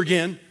scripture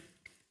again.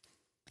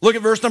 Look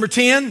at verse number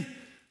 10.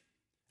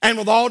 And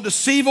with all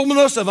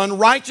deceivableness of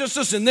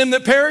unrighteousness in them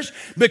that perish,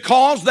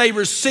 because they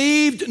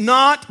received,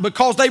 notice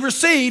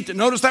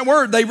that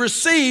word, they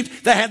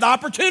had the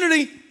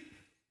opportunity.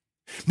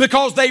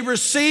 Because they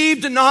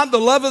received not the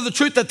love of the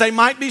truth that they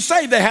might be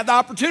saved. They had the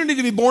opportunity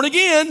to be born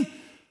again.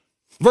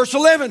 Verse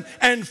 11,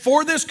 and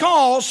for this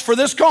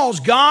cause,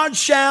 God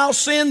shall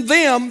send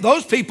them,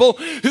 those people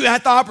who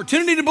had the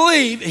opportunity to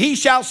believe, he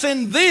shall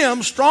send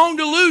them strong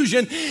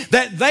delusion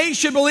that they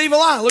should believe a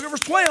lie. Look at verse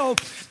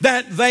 12,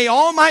 that they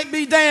all might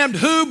be damned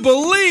who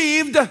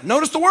believed,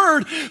 notice the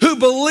word, who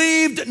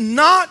believed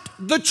not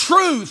the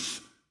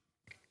truth,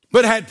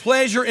 but had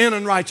pleasure in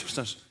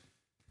unrighteousness.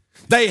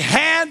 They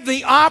had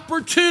the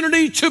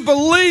opportunity to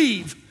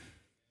believe,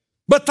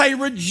 but they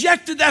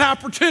rejected that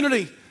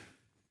opportunity.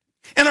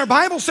 And our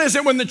Bible says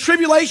that when the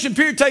tribulation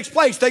period takes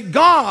place, that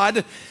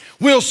God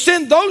will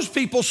send those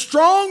people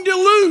strong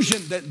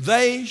delusion that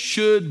they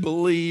should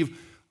believe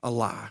a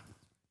lie.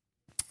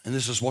 And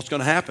this is what's going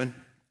to happen,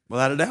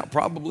 without a doubt,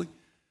 probably.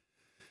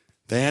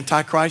 The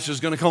Antichrist is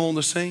going to come on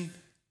the scene,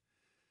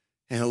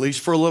 and at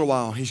least for a little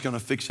while, he's going to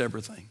fix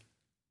everything.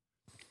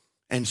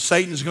 And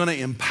Satan's going to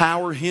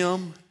empower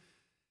him,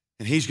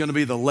 and he's going to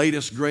be the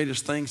latest,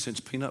 greatest thing since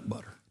peanut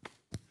butter.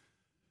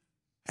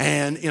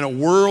 And in a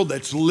world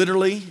that's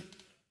literally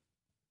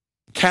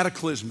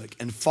cataclysmic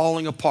and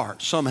falling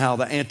apart, somehow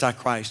the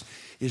Antichrist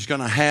is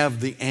going to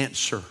have the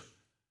answer.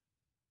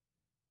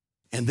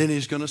 And then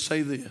he's going to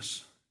say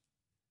this: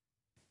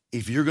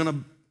 if you're going to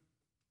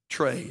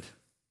trade,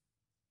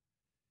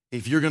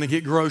 if you're going to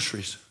get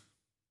groceries,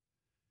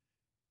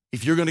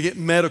 if you're going to get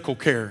medical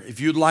care, if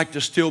you'd like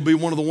to still be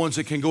one of the ones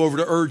that can go over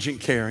to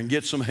urgent care and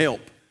get some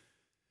help,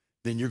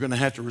 then you're going to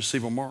have to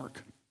receive a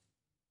mark.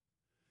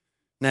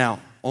 Now,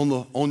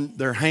 on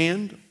their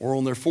hand or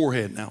on their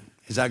forehead. Now,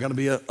 is that going to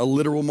be a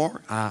literal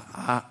mark?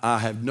 I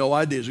have no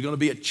idea. Is it going to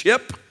be a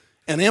chip,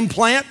 an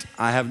implant?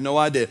 I have no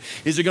idea.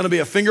 Is it going to be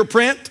a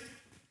fingerprint?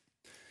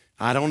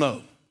 I don't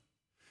know.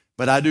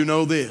 But I do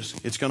know this: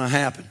 it's going to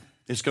happen.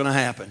 It's going to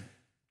happen.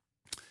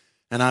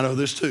 And I know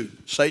this too.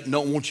 Satan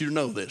don't want you to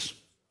know this.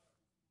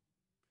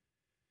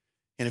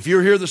 And if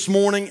you're here this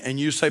morning and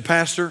you say,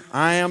 Pastor,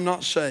 I am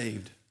not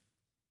saved,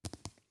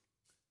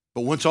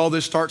 but once all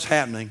this starts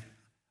happening,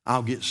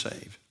 I'll get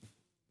saved.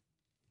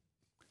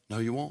 No,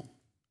 you won't.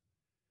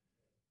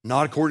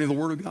 Not according to the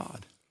Word of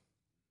God.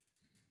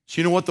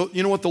 So you know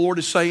what the Lord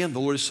is saying? The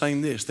Lord is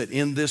saying this, that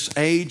in this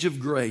age of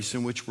grace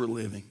in which we're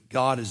living,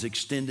 God is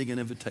extending an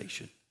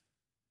invitation.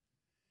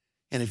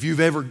 And if you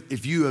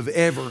have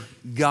ever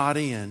got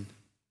in,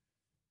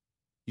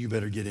 you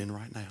better get in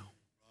right now.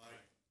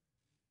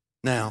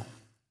 Now,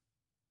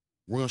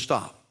 we're going to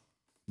stop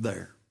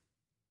there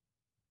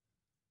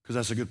because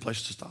that's a good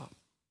place to stop.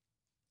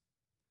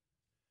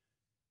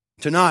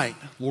 Tonight,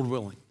 Lord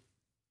willing,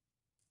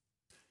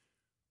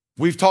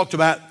 we've talked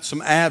about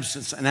some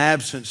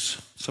absences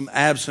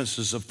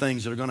of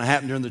things that are going to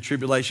happen during the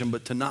tribulation,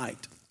 but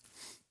tonight,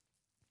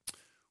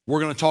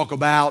 we're going to talk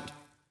about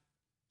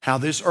how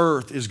this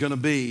earth is going to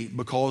be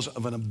because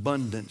of an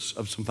abundance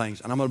of some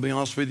things. And I'm going to be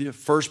honest with you,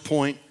 first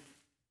point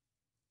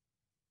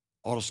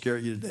ought to scare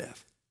you to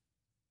death.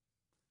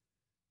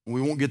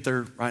 We won't get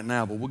there right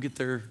now, but we'll get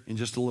there in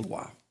just a little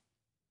while.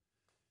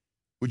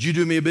 Would you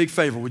do me a big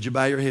favor? Would you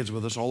bow your heads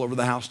with us all over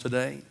the house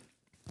today?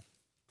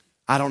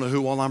 I don't know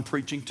who all I'm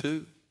preaching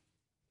to.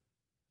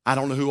 I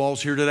don't know who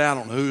all's here today. I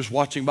don't know who's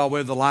watching by way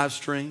of the live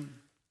stream.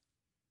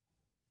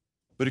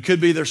 But it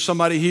could be there's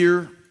somebody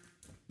here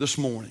this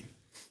morning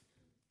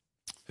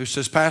who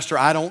says, Pastor,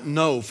 I don't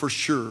know for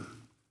sure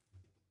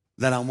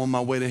that I'm on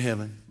my way to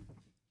heaven.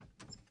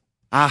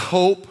 I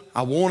hope,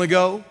 I want to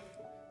go.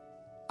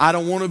 I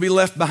don't want to be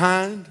left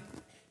behind.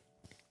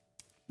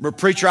 But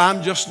preacher,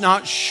 I'm just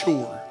not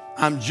sure.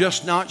 I'm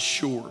just not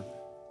sure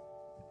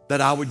that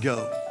I would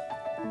go.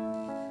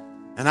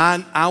 And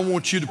I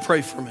want you to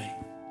pray for me.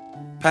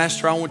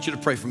 Pastor, I want you to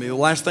pray for me. The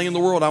last thing in the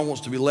world I want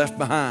is to be left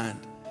behind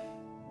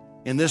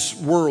in this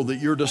world that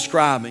you're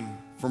describing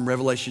from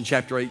Revelation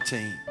chapter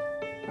 18.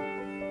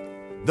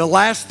 The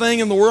last thing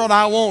in the world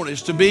I want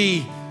is to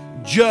be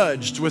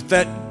judged with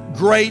that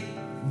great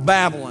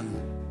Babylon.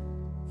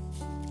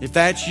 If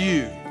that's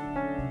you,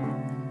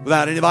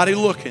 without anybody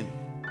looking,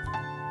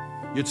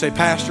 you'd say,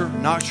 Pastor,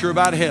 not sure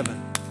about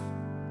heaven.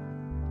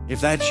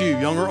 If that's you,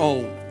 young or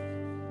old,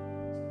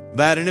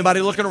 without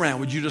anybody looking around,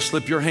 would you just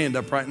slip your hand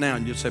up right now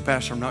and you'd say,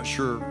 Pastor, I'm not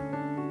sure.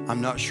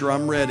 I'm not sure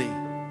I'm ready.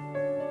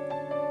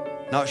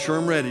 Not sure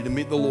I'm ready to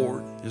meet the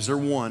Lord. Is there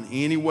one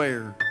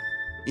anywhere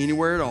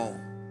at all?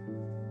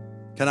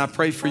 Can I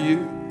pray for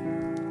you?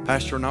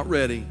 Pastor, not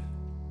ready.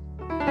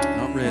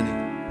 Not ready.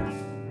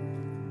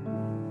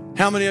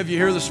 How many of you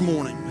here this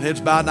morning,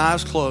 heads bowed and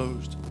eyes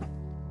closed,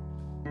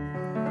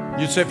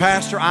 you'd say,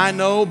 Pastor, I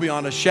know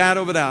beyond a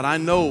shadow of a doubt, I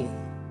know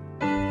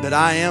that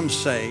I am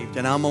saved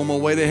and I'm on my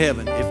way to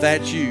heaven. If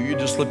that's you, you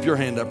just slip your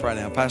hand up right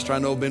now. Pastor, I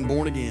know I've been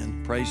born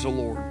again. Praise the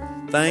Lord.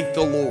 Thank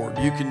the Lord.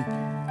 You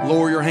can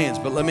lower your hands,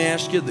 but let me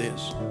ask you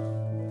this.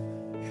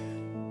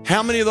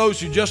 How many of those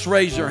who just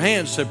raised their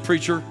hands said,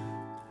 Preacher,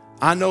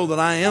 I know that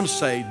I am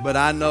saved, but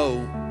I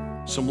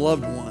know some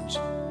loved ones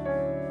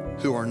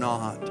who are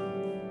not.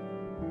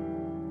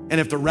 And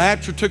if the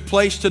rapture took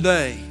place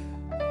today,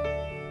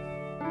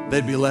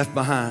 they'd be left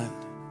behind.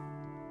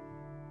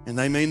 And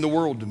they mean the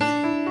world to me.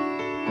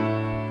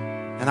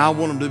 And I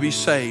want them to be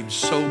saved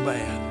so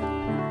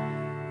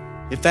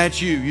bad. If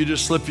that's you, you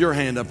just slip your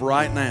hand up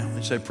right now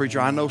and say,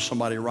 Preacher, I know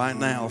somebody right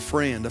now, a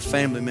friend, a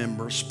family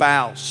member, a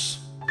spouse,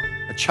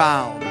 a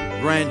child, a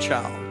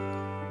grandchild,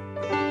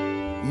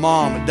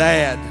 mom, a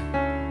dad.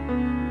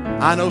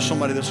 I know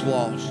somebody that's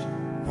lost.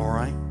 All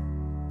right?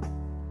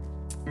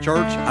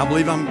 Church, I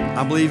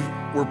believe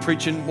we're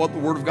preaching what the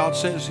Word of God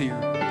says here.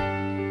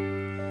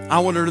 I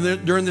wonder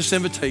during this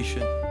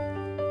invitation,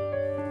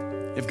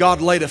 if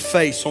God laid a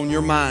face on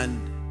your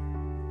mind,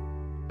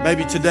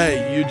 maybe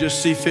today you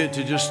just see fit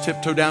to just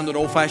tiptoe down to an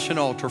old-fashioned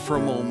altar for a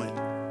moment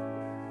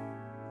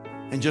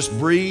and just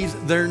breathe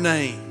their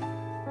name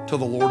to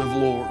the Lord of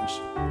Lords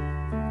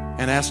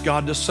and ask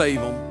God to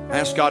save them.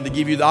 Ask God to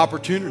give you the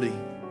opportunity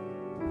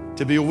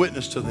to be a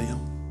witness to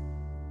them.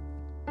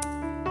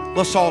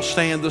 Let's all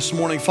stand this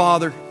morning.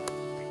 Father,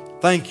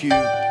 thank you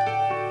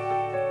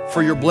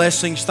for your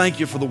blessings. Thank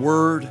you for the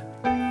word.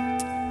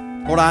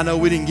 Lord, I know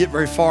we didn't get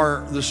very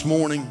far this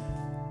morning,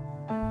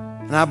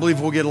 and I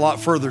believe we'll get a lot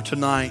further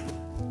tonight.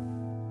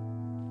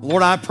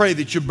 Lord, I pray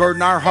that you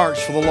burden our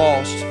hearts for the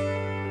lost.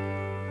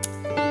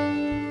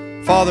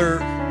 Father,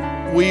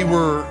 we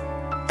were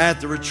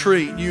at the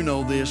retreat. You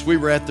know this. We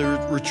were at the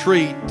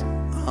retreat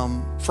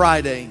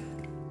Friday.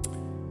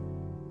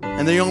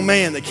 And the young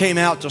man that came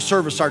out to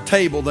service our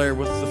table there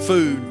with the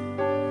food,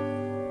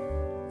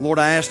 Lord,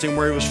 I asked him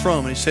where he was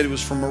from, and he said he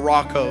was from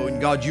Morocco.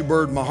 And God, you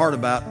burdened my heart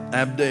about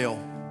Abdel.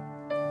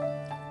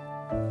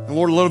 And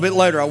Lord, a little bit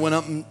later, I went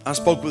up and I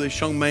spoke with this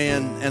young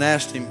man and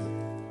asked him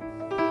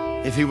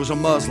if he was a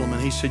Muslim.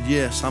 And he said,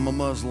 yes, I'm a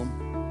Muslim.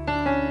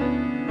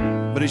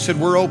 But he said,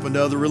 we're open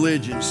to other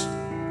religions.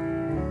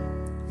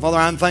 Father,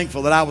 I'm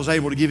thankful that I was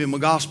able to give him a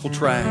gospel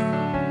tract.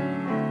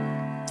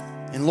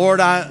 And Lord,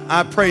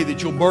 I pray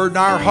that you'll burden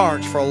our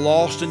hearts for a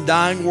lost and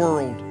dying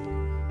world,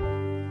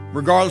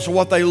 regardless of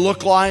what they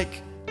look like,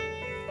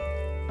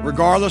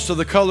 regardless of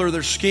the color of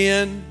their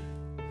skin,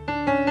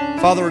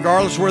 Father,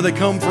 regardless of where they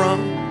come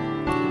from.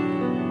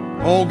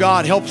 Oh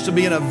God, help us to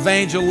be an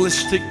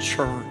evangelistic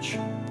church.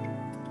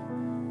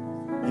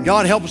 And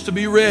God, help us to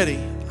be ready.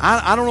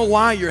 I don't know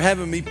why you're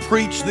having me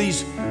preach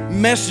these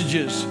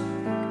messages.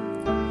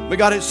 But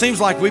God, it seems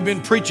like we've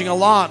been preaching a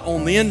lot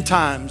on the end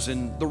times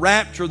and the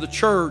rapture of the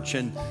church.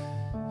 And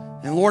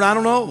Lord, I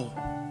don't know.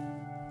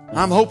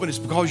 I'm hoping it's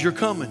because you're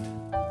coming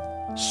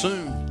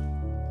soon.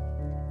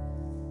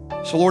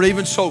 So Lord,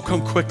 even so,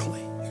 come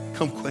quickly.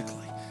 Come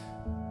quickly.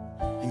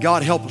 And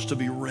God, help us to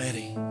be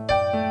ready.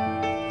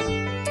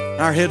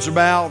 Our heads are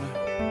bowed.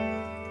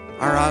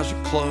 Our eyes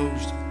are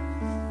closed.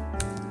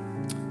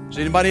 Is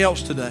anybody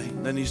else today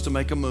that needs to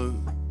make a move?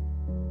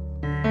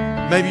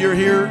 Maybe you're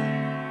here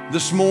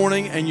this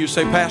morning and you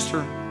say,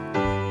 Pastor,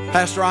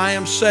 I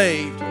am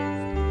saved.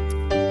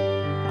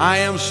 I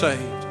am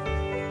saved.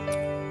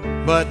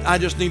 But I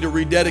just need to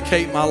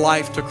rededicate my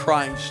life to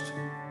Christ.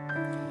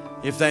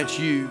 If that's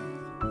you,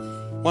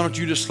 why don't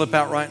you just slip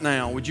out right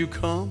now? Would you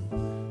come?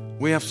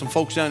 We have some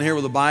folks down here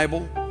with a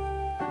Bible,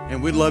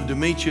 and we'd love to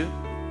meet you.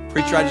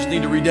 Preacher, I just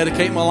need to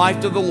rededicate my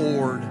life to the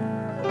Lord.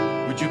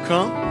 Would you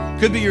come?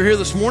 Could be you're here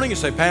this morning and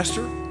say,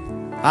 Pastor,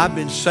 I've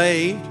been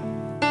saved,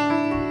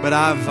 but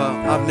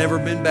I've never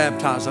been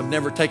baptized. I've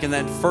never taken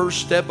that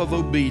first step of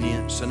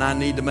obedience, and I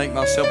need to make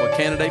myself a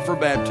candidate for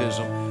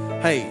baptism.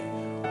 Hey,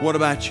 what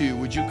about you?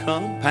 Would you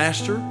come?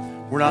 Pastor,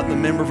 we're not the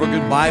member of a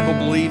good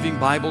Bible-believing,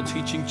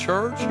 Bible-teaching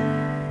church,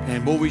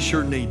 and boy, we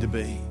sure need to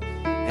be.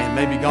 And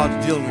maybe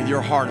God's dealing with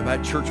your heart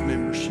about church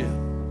membership.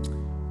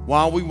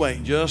 While we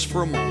wait just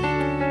for a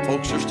moment,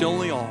 folks are still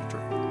on the altar.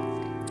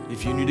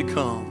 If you need to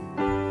come,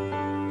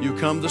 you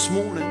come this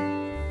morning.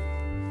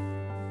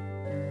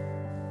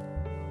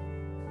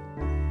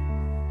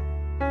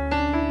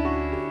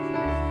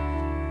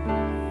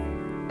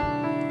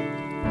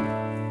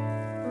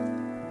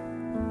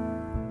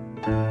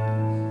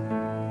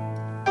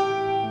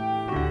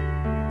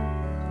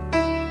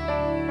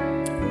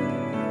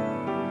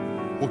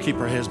 We'll keep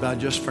our heads bowed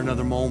just for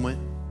another moment.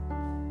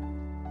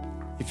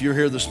 If you're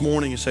here this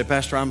morning and say,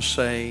 Pastor, I'm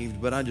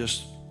saved, but I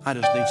just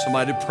need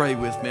somebody to pray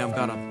with me. I've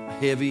got a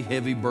heavy,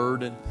 heavy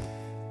burden,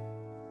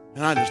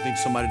 and I just need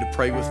somebody to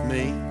pray with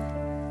me.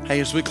 Hey,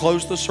 as we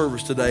close the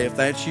service today, if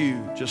that's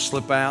you, just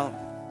slip out.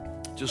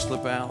 Just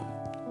slip out.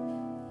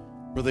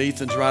 Brother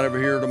Ethan's right over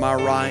here to my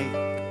right.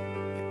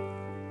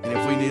 And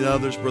if we need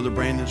others, Brother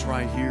Brandon's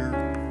right here.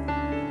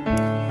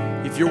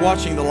 If you're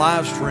watching the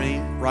live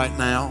stream right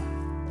now,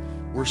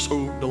 we're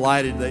so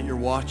delighted that you're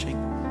watching.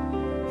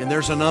 And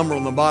there's a number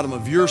on the bottom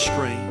of your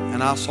screen.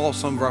 And I saw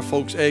some of our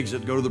folks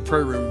exit, go to the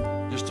prayer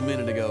room just a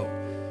minute ago.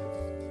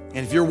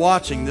 And if you're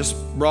watching this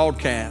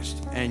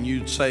broadcast and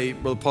you'd say,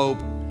 Brother Pope,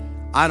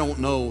 I don't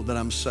know that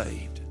I'm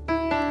saved.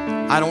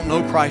 I don't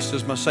know Christ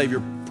as my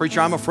Savior.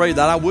 Preacher, I'm afraid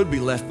that I would be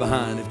left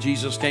behind if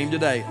Jesus came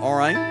today. All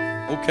right?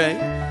 Okay.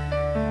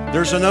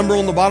 There's a number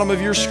on the bottom of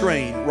your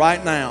screen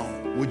right now.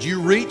 Would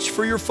you reach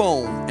for your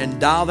phone and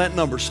dial that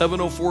number,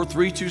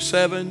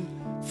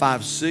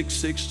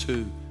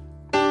 704-327-5662.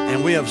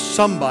 And we have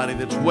somebody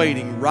that's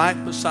waiting right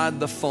beside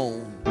the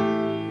phone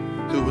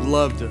who would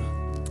love to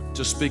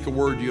speak a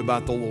word to you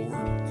about the Lord.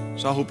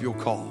 So I hope you'll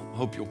call.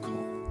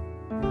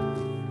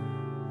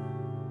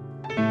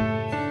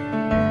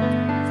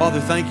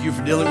 Father, thank you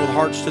for dealing with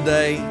hearts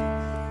today.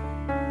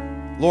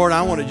 Lord,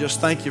 I want to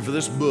just thank you for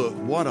this book.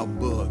 What a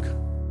book.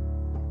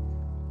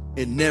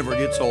 It never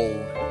gets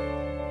old.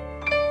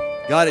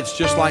 God, it's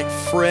just like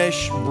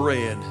fresh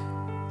bread.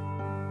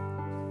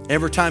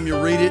 Every time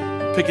you read it,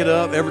 pick it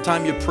up, every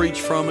time you preach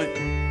from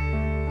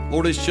it,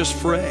 Lord, it's just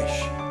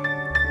fresh.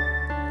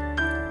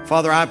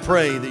 Father, I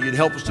pray that you'd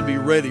help us to be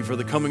ready for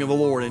the coming of the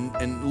Lord.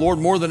 And Lord,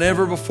 more than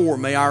ever before,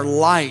 may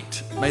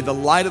the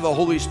light of the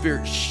Holy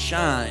Spirit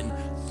shine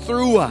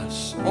through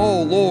us.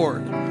 Oh,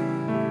 Lord,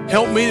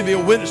 help me to be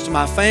a witness to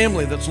my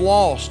family that's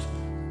lost.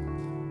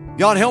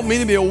 God, help me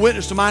to be a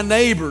witness to my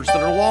neighbors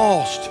that are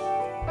lost.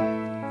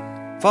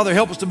 Father,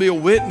 help us to be a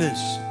witness.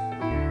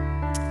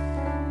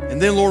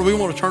 And then, Lord, we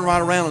want to turn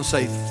right around and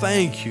say,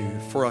 thank you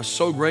for a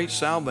so great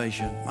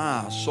salvation.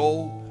 My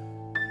soul,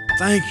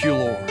 thank you,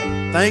 Lord.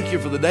 Thank you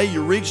for the day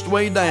you reached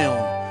way down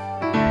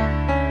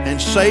and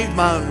saved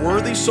my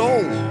unworthy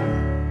soul.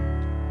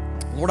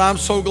 Lord, I'm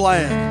so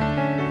glad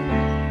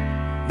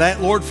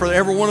that, Lord, for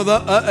every one of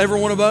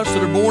us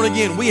that are born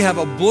again, we have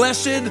a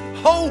blessed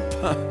hope.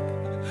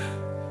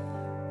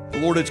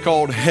 Lord, it's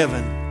called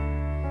heaven.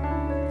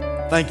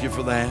 Thank you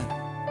for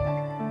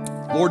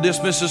that. Lord,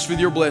 dismiss us with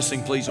your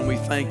blessing, please, and we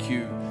thank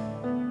you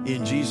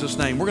in Jesus'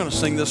 name. We're going to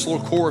sing this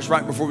little chorus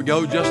right before we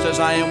go, Just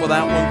As I Am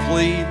Without One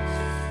Plea.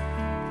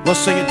 Let's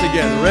sing it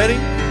together. Ready?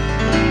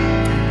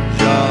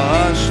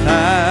 Just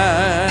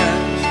as